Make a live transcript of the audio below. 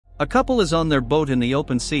A couple is on their boat in the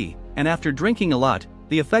open sea, and after drinking a lot,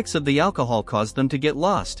 the effects of the alcohol cause them to get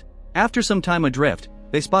lost. After some time adrift,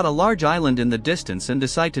 they spot a large island in the distance and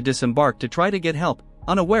decide to disembark to try to get help,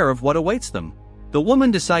 unaware of what awaits them. The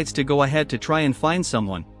woman decides to go ahead to try and find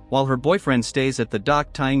someone, while her boyfriend stays at the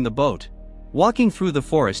dock tying the boat. Walking through the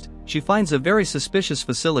forest, she finds a very suspicious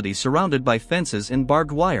facility surrounded by fences and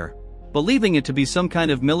barbed wire. Believing it to be some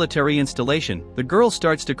kind of military installation, the girl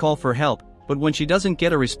starts to call for help, but when she doesn't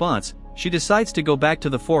get a response, she decides to go back to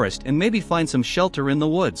the forest and maybe find some shelter in the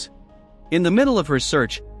woods. In the middle of her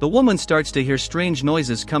search, the woman starts to hear strange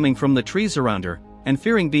noises coming from the trees around her, and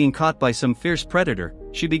fearing being caught by some fierce predator,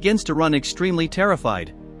 she begins to run extremely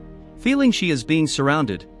terrified. Feeling she is being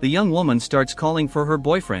surrounded, the young woman starts calling for her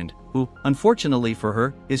boyfriend, who, unfortunately for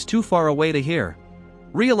her, is too far away to hear.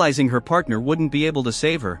 Realizing her partner wouldn't be able to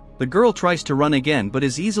save her, the girl tries to run again but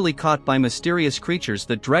is easily caught by mysterious creatures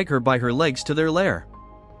that drag her by her legs to their lair.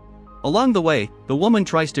 Along the way, the woman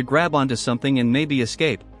tries to grab onto something and maybe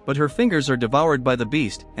escape, but her fingers are devoured by the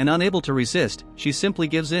beast, and unable to resist, she simply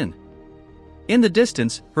gives in. In the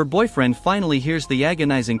distance, her boyfriend finally hears the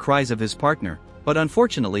agonizing cries of his partner, but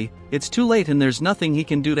unfortunately, it's too late and there's nothing he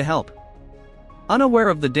can do to help. Unaware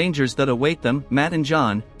of the dangers that await them, Matt and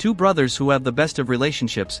John, two brothers who have the best of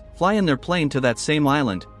relationships, fly in their plane to that same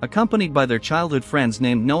island, accompanied by their childhood friends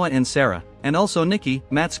named Noah and Sarah, and also Nikki,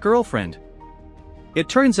 Matt's girlfriend. It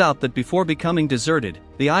turns out that before becoming deserted,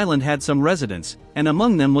 the island had some residents, and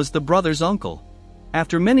among them was the brother's uncle.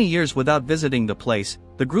 After many years without visiting the place,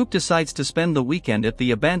 the group decides to spend the weekend at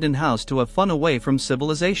the abandoned house to have fun away from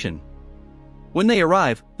civilization. When they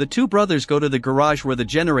arrive, the two brothers go to the garage where the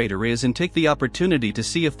generator is and take the opportunity to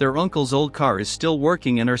see if their uncle's old car is still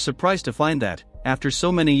working and are surprised to find that, after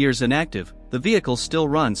so many years inactive, the vehicle still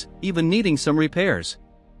runs, even needing some repairs.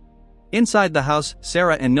 Inside the house,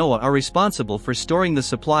 Sarah and Noah are responsible for storing the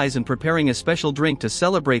supplies and preparing a special drink to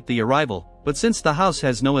celebrate the arrival, but since the house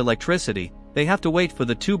has no electricity, they have to wait for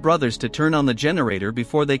the two brothers to turn on the generator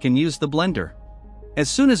before they can use the blender. As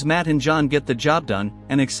soon as Matt and John get the job done,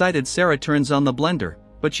 an excited Sarah turns on the blender,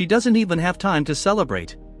 but she doesn't even have time to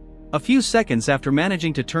celebrate. A few seconds after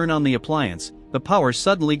managing to turn on the appliance, the power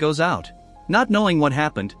suddenly goes out. Not knowing what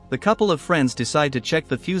happened, the couple of friends decide to check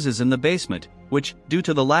the fuses in the basement, which, due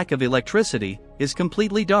to the lack of electricity, is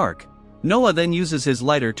completely dark. Noah then uses his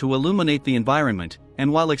lighter to illuminate the environment,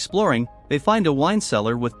 and while exploring, they find a wine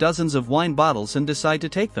cellar with dozens of wine bottles and decide to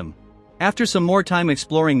take them. After some more time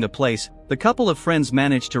exploring the place, the couple of friends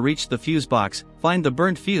manage to reach the fuse box, find the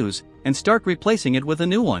burnt fuse, and start replacing it with a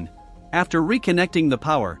new one. After reconnecting the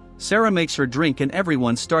power, Sarah makes her drink and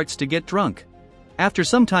everyone starts to get drunk. After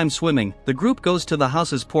some time swimming, the group goes to the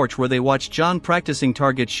house's porch where they watch John practicing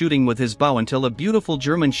target shooting with his bow until a beautiful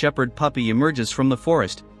German Shepherd puppy emerges from the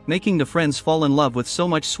forest, making the friends fall in love with so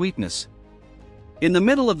much sweetness. In the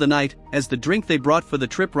middle of the night, as the drink they brought for the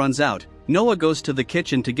trip runs out, Noah goes to the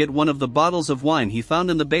kitchen to get one of the bottles of wine he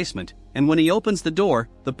found in the basement, and when he opens the door,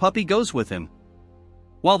 the puppy goes with him.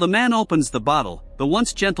 While the man opens the bottle, the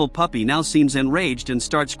once gentle puppy now seems enraged and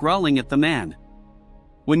starts growling at the man.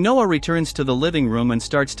 When Noah returns to the living room and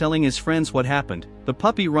starts telling his friends what happened, the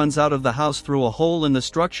puppy runs out of the house through a hole in the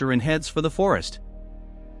structure and heads for the forest.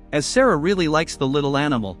 As Sarah really likes the little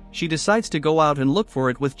animal, she decides to go out and look for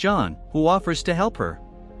it with John, who offers to help her.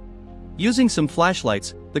 Using some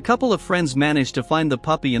flashlights, the couple of friends manage to find the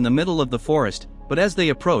puppy in the middle of the forest, but as they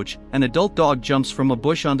approach, an adult dog jumps from a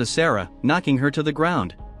bush onto Sarah, knocking her to the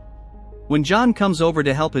ground. When John comes over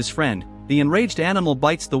to help his friend, the enraged animal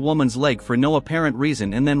bites the woman's leg for no apparent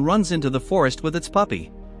reason and then runs into the forest with its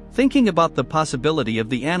puppy. Thinking about the possibility of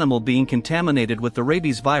the animal being contaminated with the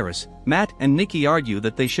rabies virus, Matt and Nikki argue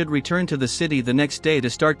that they should return to the city the next day to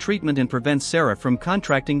start treatment and prevent Sarah from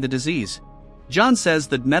contracting the disease. John says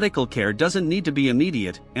that medical care doesn't need to be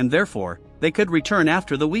immediate, and therefore, they could return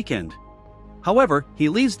after the weekend. However, he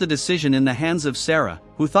leaves the decision in the hands of Sarah,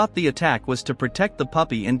 who thought the attack was to protect the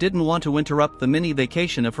puppy and didn't want to interrupt the mini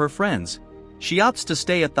vacation of her friends. She opts to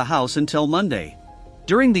stay at the house until Monday.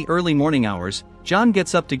 During the early morning hours, John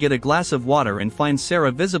gets up to get a glass of water and finds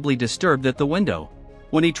Sarah visibly disturbed at the window.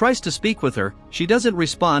 When he tries to speak with her, she doesn't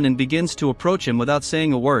respond and begins to approach him without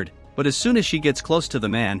saying a word, but as soon as she gets close to the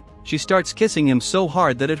man, she starts kissing him so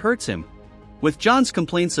hard that it hurts him. With John's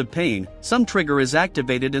complaints of pain, some trigger is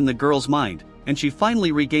activated in the girl's mind, and she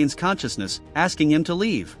finally regains consciousness, asking him to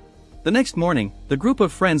leave. The next morning, the group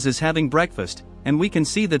of friends is having breakfast, and we can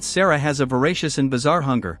see that Sarah has a voracious and bizarre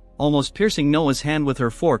hunger, almost piercing Noah's hand with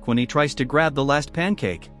her fork when he tries to grab the last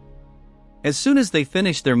pancake. As soon as they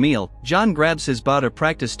finish their meal, John grabs his bow to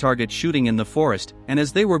practice target shooting in the forest, and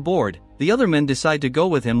as they were bored, the other men decide to go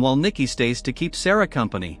with him while Nikki stays to keep Sarah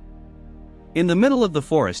company. In the middle of the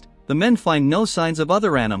forest, the men find no signs of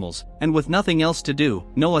other animals, and with nothing else to do,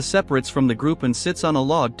 Noah separates from the group and sits on a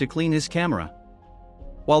log to clean his camera.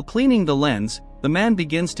 While cleaning the lens, the man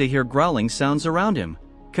begins to hear growling sounds around him.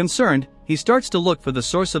 Concerned, he starts to look for the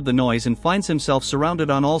source of the noise and finds himself surrounded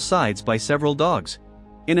on all sides by several dogs.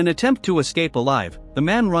 In an attempt to escape alive, the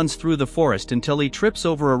man runs through the forest until he trips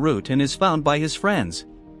over a root and is found by his friends.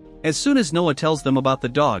 As soon as Noah tells them about the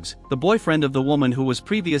dogs, the boyfriend of the woman who was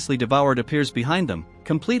previously devoured appears behind them,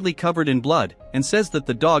 completely covered in blood, and says that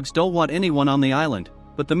the dogs don't want anyone on the island,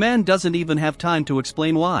 but the man doesn't even have time to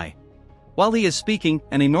explain why. While he is speaking,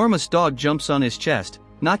 an enormous dog jumps on his chest,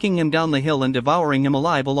 knocking him down the hill and devouring him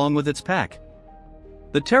alive along with its pack.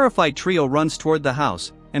 The terrified trio runs toward the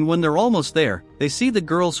house, and when they're almost there, they see the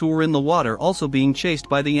girls who were in the water also being chased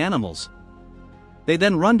by the animals. They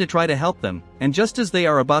then run to try to help them, and just as they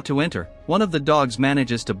are about to enter, one of the dogs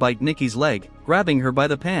manages to bite Nikki's leg, grabbing her by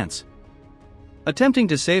the pants. Attempting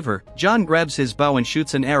to save her, John grabs his bow and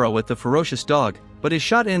shoots an arrow at the ferocious dog, but his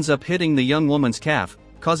shot ends up hitting the young woman's calf,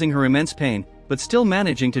 causing her immense pain, but still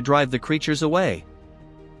managing to drive the creatures away.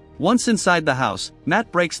 Once inside the house,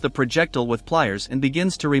 Matt breaks the projectile with pliers and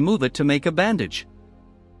begins to remove it to make a bandage.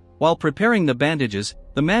 While preparing the bandages,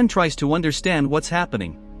 the man tries to understand what's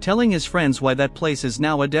happening, telling his friends why that place is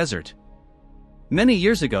now a desert. Many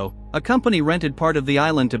years ago, a company rented part of the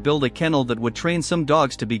island to build a kennel that would train some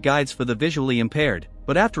dogs to be guides for the visually impaired,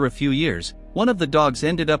 but after a few years, one of the dogs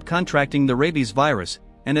ended up contracting the rabies virus,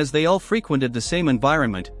 and as they all frequented the same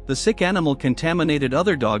environment, the sick animal contaminated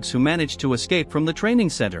other dogs who managed to escape from the training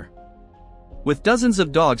center. With dozens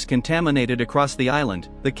of dogs contaminated across the island,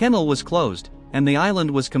 the kennel was closed, and the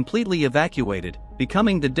island was completely evacuated,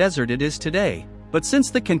 becoming the desert it is today. But since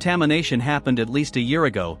the contamination happened at least a year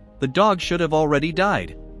ago, the dogs should have already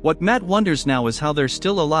died. What Matt wonders now is how they're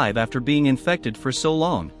still alive after being infected for so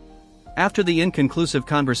long. After the inconclusive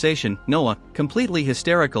conversation, Noah, completely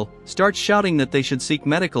hysterical, starts shouting that they should seek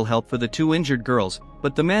medical help for the two injured girls,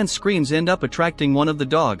 but the man's screams end up attracting one of the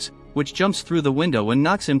dogs, which jumps through the window and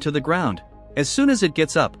knocks him to the ground. As soon as it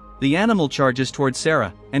gets up, the animal charges towards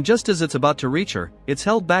Sarah, and just as it's about to reach her, it's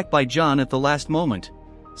held back by John at the last moment.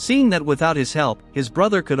 Seeing that without his help, his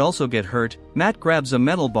brother could also get hurt, Matt grabs a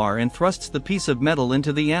metal bar and thrusts the piece of metal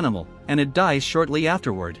into the animal, and it dies shortly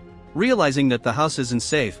afterward. Realizing that the house isn't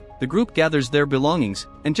safe, the group gathers their belongings,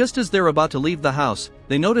 and just as they're about to leave the house,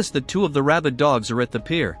 they notice that two of the rabid dogs are at the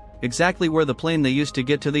pier, exactly where the plane they used to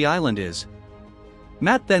get to the island is.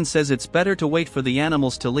 Matt then says it's better to wait for the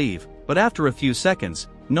animals to leave, but after a few seconds,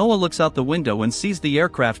 Noah looks out the window and sees the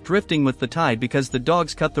aircraft drifting with the tide because the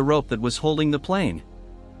dogs cut the rope that was holding the plane.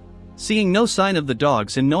 Seeing no sign of the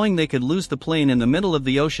dogs and knowing they could lose the plane in the middle of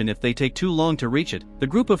the ocean if they take too long to reach it, the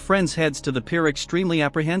group of friends heads to the pier extremely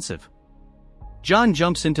apprehensive. John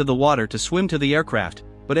jumps into the water to swim to the aircraft,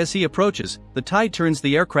 but as he approaches, the tide turns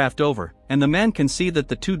the aircraft over, and the man can see that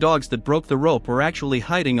the two dogs that broke the rope were actually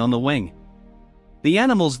hiding on the wing. The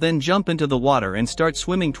animals then jump into the water and start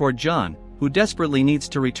swimming toward John, who desperately needs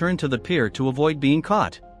to return to the pier to avoid being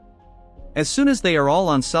caught. As soon as they are all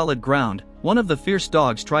on solid ground, one of the fierce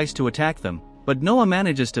dogs tries to attack them, but Noah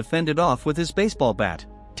manages to fend it off with his baseball bat.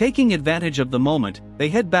 Taking advantage of the moment, they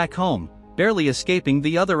head back home, barely escaping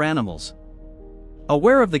the other animals.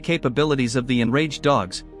 Aware of the capabilities of the enraged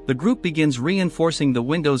dogs, the group begins reinforcing the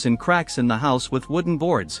windows and cracks in the house with wooden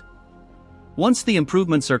boards. Once the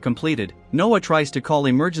improvements are completed, Noah tries to call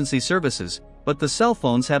emergency services, but the cell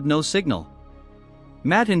phones have no signal.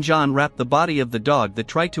 Matt and John wrap the body of the dog that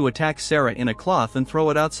tried to attack Sarah in a cloth and throw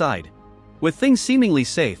it outside. With things seemingly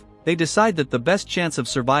safe, they decide that the best chance of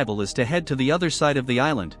survival is to head to the other side of the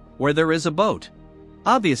island, where there is a boat.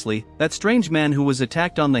 Obviously, that strange man who was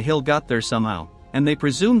attacked on the hill got there somehow, and they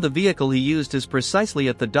presume the vehicle he used is precisely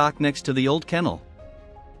at the dock next to the old kennel.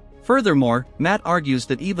 Furthermore, Matt argues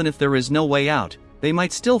that even if there is no way out, they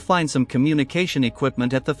might still find some communication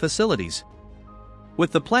equipment at the facilities.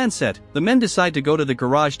 With the plan set, the men decide to go to the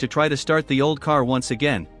garage to try to start the old car once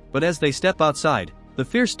again, but as they step outside, the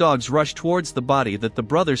fierce dogs rush towards the body that the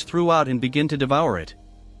brothers threw out and begin to devour it.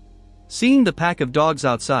 Seeing the pack of dogs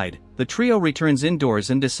outside, the trio returns indoors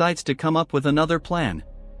and decides to come up with another plan.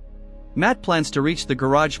 Matt plans to reach the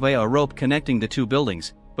garage via a rope connecting the two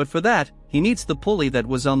buildings, but for that, he needs the pulley that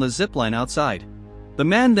was on the zipline outside. The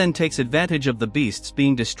man then takes advantage of the beasts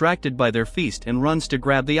being distracted by their feast and runs to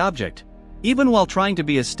grab the object. Even while trying to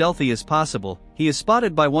be as stealthy as possible, he is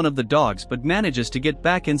spotted by one of the dogs but manages to get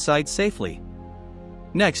back inside safely.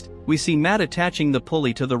 Next, we see Matt attaching the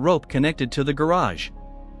pulley to the rope connected to the garage.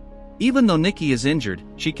 Even though Nikki is injured,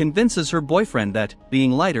 she convinces her boyfriend that,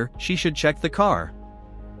 being lighter, she should check the car.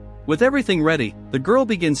 With everything ready, the girl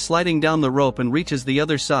begins sliding down the rope and reaches the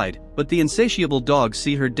other side, but the insatiable dogs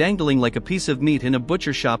see her dangling like a piece of meat in a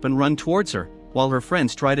butcher shop and run towards her, while her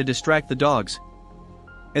friends try to distract the dogs.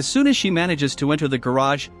 As soon as she manages to enter the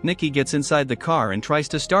garage, Nikki gets inside the car and tries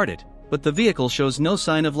to start it, but the vehicle shows no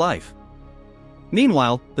sign of life.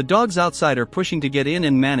 Meanwhile, the dogs outside are pushing to get in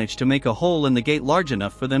and manage to make a hole in the gate large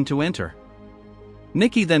enough for them to enter.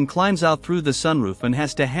 Nikki then climbs out through the sunroof and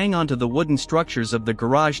has to hang onto the wooden structures of the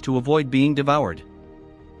garage to avoid being devoured.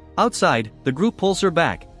 Outside, the group pulls her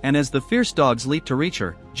back, and as the fierce dogs leap to reach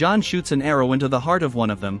her, John shoots an arrow into the heart of one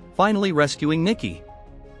of them, finally rescuing Nikki.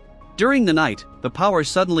 During the night, the power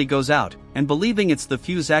suddenly goes out, and believing it's the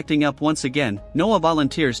fuse acting up once again, Noah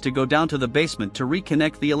volunteers to go down to the basement to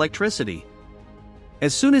reconnect the electricity.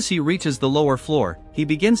 As soon as he reaches the lower floor, he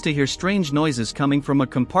begins to hear strange noises coming from a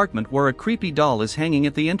compartment where a creepy doll is hanging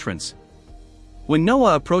at the entrance. When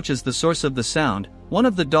Noah approaches the source of the sound, one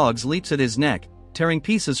of the dogs leaps at his neck, tearing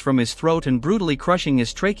pieces from his throat and brutally crushing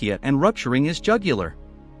his trachea and rupturing his jugular.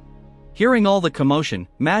 Hearing all the commotion,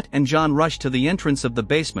 Matt and John rush to the entrance of the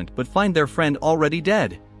basement but find their friend already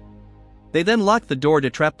dead. They then lock the door to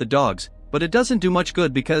trap the dogs, but it doesn't do much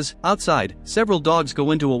good because, outside, several dogs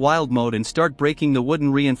go into a wild mode and start breaking the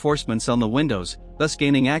wooden reinforcements on the windows, thus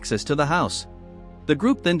gaining access to the house. The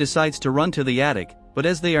group then decides to run to the attic, but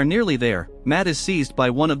as they are nearly there, Matt is seized by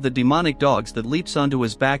one of the demonic dogs that leaps onto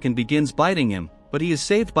his back and begins biting him, but he is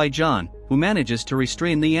saved by John, who manages to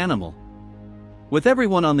restrain the animal. With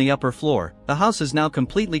everyone on the upper floor, the house is now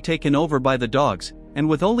completely taken over by the dogs, and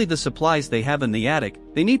with only the supplies they have in the attic,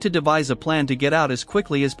 they need to devise a plan to get out as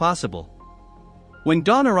quickly as possible. When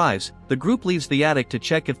dawn arrives, the group leaves the attic to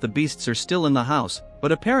check if the beasts are still in the house,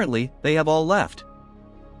 but apparently, they have all left.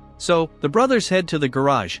 So, the brothers head to the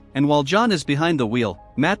garage, and while John is behind the wheel,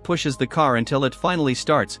 Matt pushes the car until it finally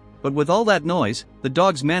starts, but with all that noise, the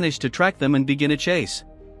dogs manage to track them and begin a chase.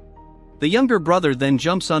 The younger brother then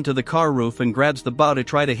jumps onto the car roof and grabs the bow to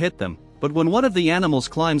try to hit them, but when one of the animals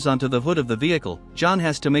climbs onto the hood of the vehicle, John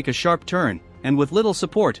has to make a sharp turn, and with little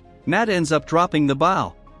support, Matt ends up dropping the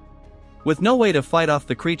bow. With no way to fight off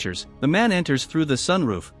the creatures, the man enters through the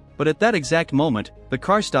sunroof, but at that exact moment, the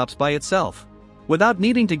car stops by itself. Without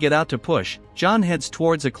needing to get out to push, John heads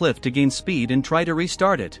towards a cliff to gain speed and try to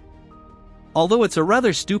restart it. Although it's a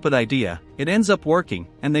rather stupid idea, it ends up working,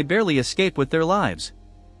 and they barely escape with their lives.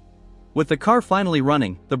 With the car finally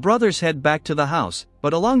running, the brothers head back to the house,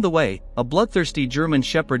 but along the way, a bloodthirsty German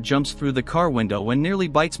shepherd jumps through the car window and nearly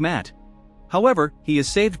bites Matt. However, he is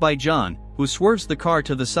saved by John, who swerves the car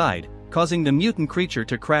to the side, causing the mutant creature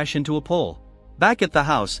to crash into a pole. Back at the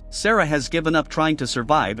house, Sarah has given up trying to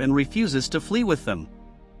survive and refuses to flee with them.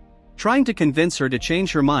 Trying to convince her to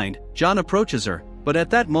change her mind, John approaches her, but at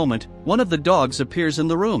that moment, one of the dogs appears in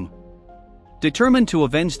the room. Determined to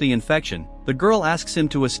avenge the infection, the girl asks him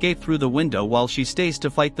to escape through the window while she stays to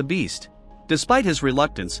fight the beast. Despite his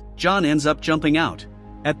reluctance, John ends up jumping out.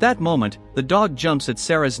 At that moment, the dog jumps at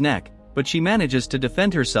Sarah's neck, but she manages to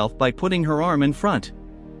defend herself by putting her arm in front.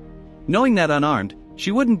 Knowing that unarmed,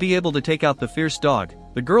 she wouldn't be able to take out the fierce dog,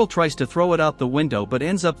 the girl tries to throw it out the window but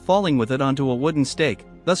ends up falling with it onto a wooden stake,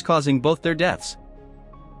 thus causing both their deaths.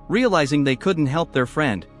 Realizing they couldn't help their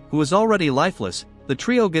friend, who was already lifeless, the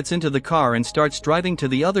trio gets into the car and starts driving to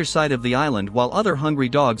the other side of the island while other hungry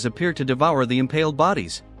dogs appear to devour the impaled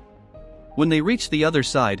bodies. When they reach the other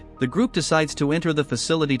side, the group decides to enter the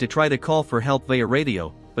facility to try to call for help via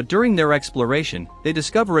radio, but during their exploration, they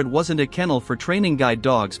discover it wasn't a kennel for training guide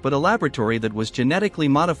dogs but a laboratory that was genetically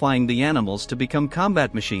modifying the animals to become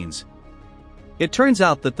combat machines. It turns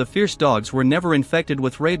out that the fierce dogs were never infected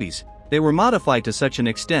with rabies, they were modified to such an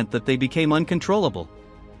extent that they became uncontrollable.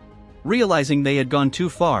 Realizing they had gone too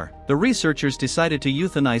far, the researchers decided to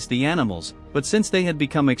euthanize the animals, but since they had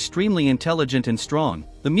become extremely intelligent and strong,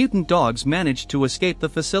 the mutant dogs managed to escape the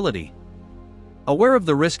facility. Aware of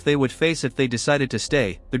the risk they would face if they decided to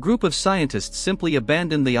stay, the group of scientists simply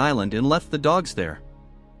abandoned the island and left the dogs there.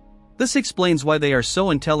 This explains why they are so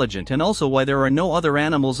intelligent and also why there are no other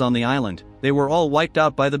animals on the island, they were all wiped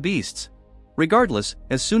out by the beasts. Regardless,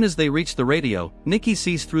 as soon as they reach the radio, Nikki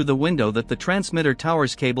sees through the window that the transmitter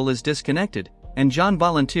tower's cable is disconnected, and John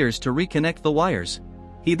volunteers to reconnect the wires.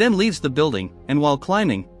 He then leaves the building, and while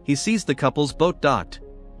climbing, he sees the couple's boat docked.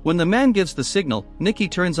 When the man gives the signal, Nikki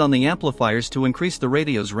turns on the amplifiers to increase the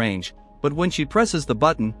radio's range, but when she presses the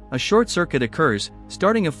button, a short circuit occurs,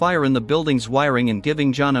 starting a fire in the building's wiring and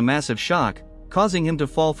giving John a massive shock, causing him to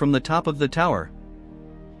fall from the top of the tower.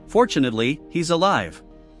 Fortunately, he's alive.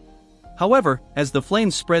 However, as the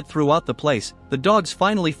flames spread throughout the place, the dogs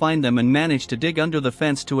finally find them and manage to dig under the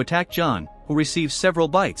fence to attack John, who receives several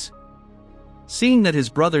bites. Seeing that his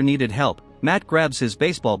brother needed help, Matt grabs his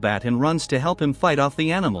baseball bat and runs to help him fight off the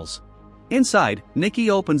animals. Inside, Nikki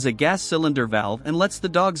opens a gas cylinder valve and lets the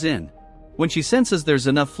dogs in. When she senses there's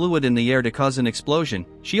enough fluid in the air to cause an explosion,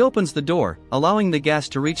 she opens the door, allowing the gas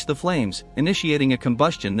to reach the flames, initiating a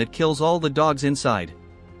combustion that kills all the dogs inside.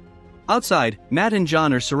 Outside, Matt and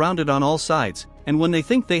John are surrounded on all sides, and when they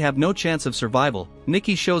think they have no chance of survival,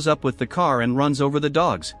 Nikki shows up with the car and runs over the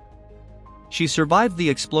dogs. She survived the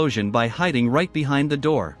explosion by hiding right behind the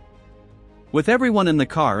door. With everyone in the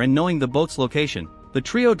car and knowing the boat's location, the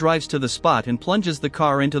trio drives to the spot and plunges the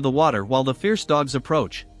car into the water while the fierce dogs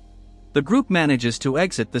approach. The group manages to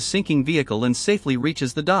exit the sinking vehicle and safely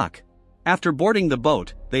reaches the dock. After boarding the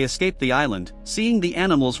boat, they escape the island, seeing the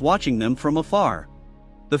animals watching them from afar.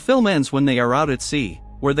 The film ends when they are out at sea,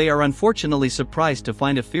 where they are unfortunately surprised to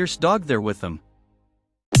find a fierce dog there with them.